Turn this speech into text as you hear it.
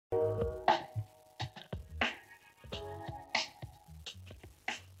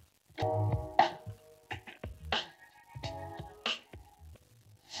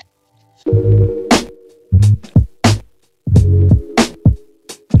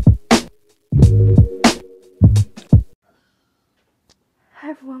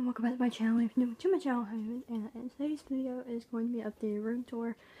welcome back to my channel. If you're new to my channel, and today's video is going to be an updated room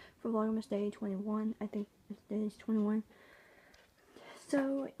tour for VLOGMAS Day 21. I think it's day 21.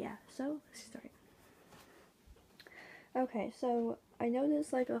 So yeah, so let's start. Okay, so I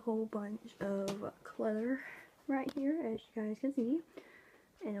noticed like a whole bunch of clutter right here, as you guys can see,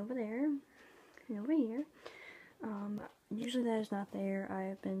 and over there, and over here. Usually that is not there. I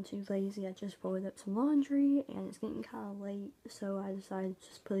have been too lazy. I just folded up some laundry and it's getting kind of late, so I decided to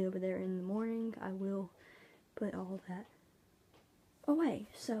just put it over there in the morning. I will put all that away.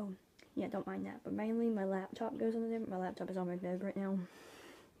 So yeah, don't mind that. But mainly my laptop goes under there. My laptop is on my bed right now.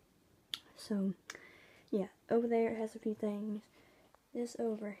 So yeah, over there it has a few things. This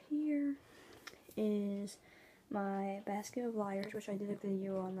over here is my basket of lighters, which I did a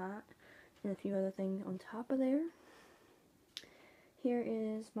video on that, and a few other things on top of there. Here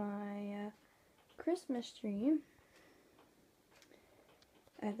is my Christmas tree.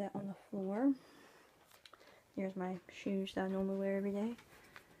 I have that on the floor. Here's my shoes that I normally wear every day.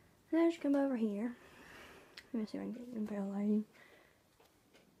 And I just come over here. Let me see if I can get some better lighting.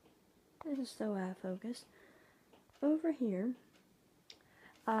 This is so out of focus. Over here,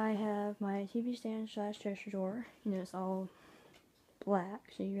 I have my TV stand / dresser drawer. You know, it's all black,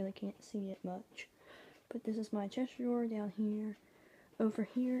 so you really can't see it much. But this is my dresser drawer down here. Over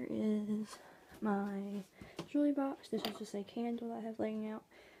here is my jewelry box. This is just a candle that I have laying out.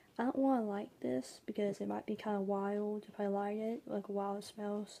 I don't want to light this because it might be kind of wild if I light it, like a wild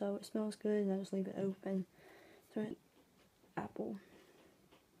smell. So it smells good and I just leave it open. So apple.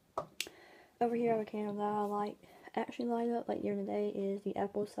 Over here I have a candle that I actually light up like the other day is the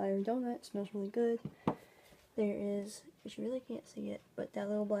apple cider donut. It smells really good. There is, you really can't see it, but that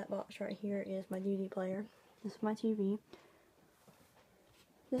little black box right here is my DVD player. This is my TV.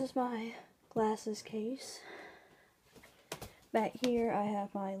 This is my glasses case. Back here I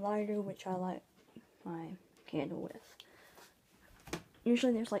have my lighter, which I light my candle with.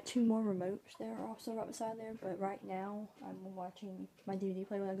 Usually there's like 2 more remotes that are also right beside there, but right now I'm watching my DVD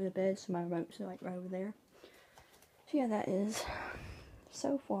player when I go to bed, so my remotes are like right over there. So yeah, that is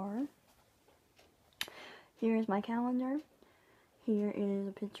so far. Here is my calendar. Here is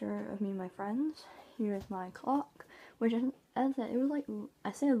a picture of me and my friends. Here is my clock, which is, as I said, it was like,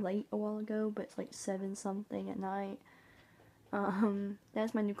 I said late a while ago, but it's like 7 something at night.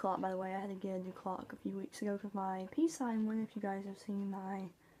 That's my new clock, by the way. I had to get a new clock a few weeks ago because my peace sign one, if you guys have seen my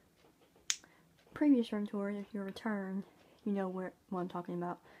previous room tour, if you return, you know what I'm talking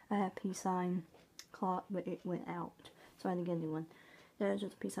about. I have peace sign clock, but it went out, so I had to get a new one. That is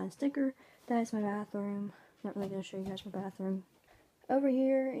just a peace sign sticker. That is my bathroom. Not really going to show you guys my bathroom. Over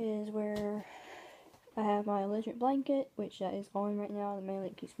here is where I have my electric blanket, which that is on right now. The mainly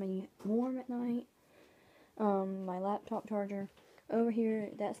it keeps me warm at night. My laptop charger. Over here,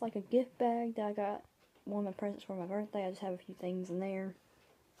 that's like a gift bag that I got one of my presents for my birthday. I just have a few things in there.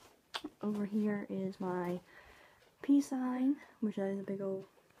 Over here is my peace sign, which that is a big old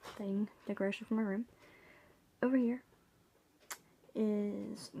thing, decoration for my room. Over here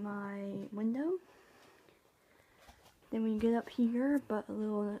is my window. Then when you get up here, but a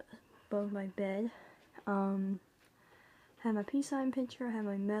little above my bed, I have my peace sign picture, I have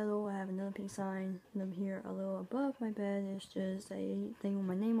my medal, I have another peace sign, and over here, a little above my bed, is just a thing with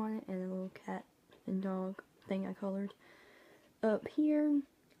my name on it, and a little cat and dog thing I colored. Up here,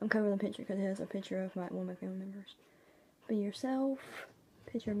 I'm covering the picture because it has a picture of one of my family members. Be yourself,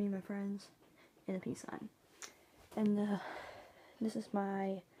 picture of me and my friends, and a peace sign. And this is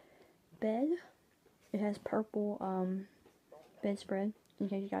my bed. It has purple bedspread, in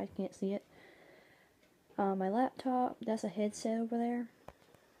case you guys can't see it. My laptop, that's a headset over there.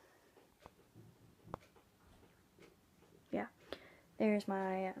 Yeah. There's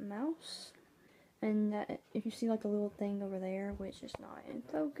my mouse. And if you see like a little thing over there, which is not in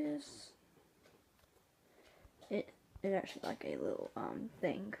focus, it's actually like a little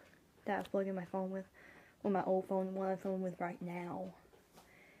thing that I plug in my phone with. Well, my old phone, the one I'm filming with right now.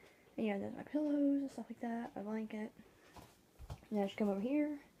 And yeah, there's my pillows and stuff like that, my blanket. And I just come over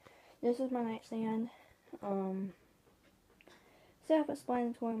here. This is my nightstand.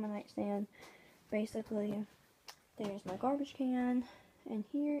 Self-explanatory, my nightstand. Basically, there's my garbage can, and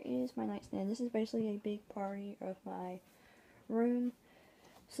here is my nightstand. This is basically a big party of my room.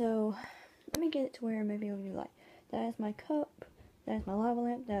 So, let me get it to where maybe it'll be like, that is my cup, that is my lava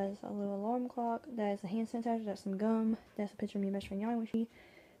lamp, that is a little alarm clock, that is a hand sanitizer, that's some gum, that's a picture of me and my best friend yawning with me,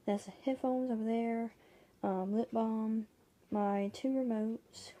 that's headphones over there, lip balm, my 2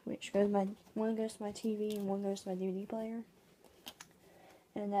 remotes, which one goes to my TV and one goes to my DVD player.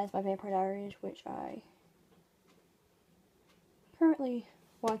 And that's my Vampire Diaries, which I currently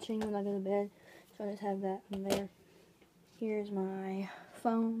watching when I go to bed. So I just have that in there. Here's my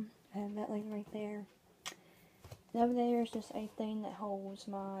phone. I have that like right there. And over there is just a thing that holds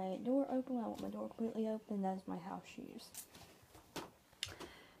my door open. I want my door completely open. That's my house shoes.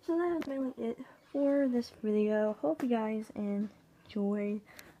 So that is mainly it for this video. Hope you guys enjoyed.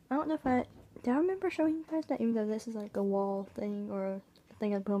 I don't know if did I remember showing you guys that, even though this is like a wall thing or a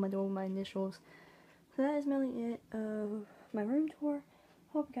thing I put on my door with my initials. So that is mainly it of my room tour.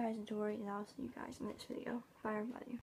 Hope you guys enjoyed, and I'll see you guys in the next video. Bye everybody.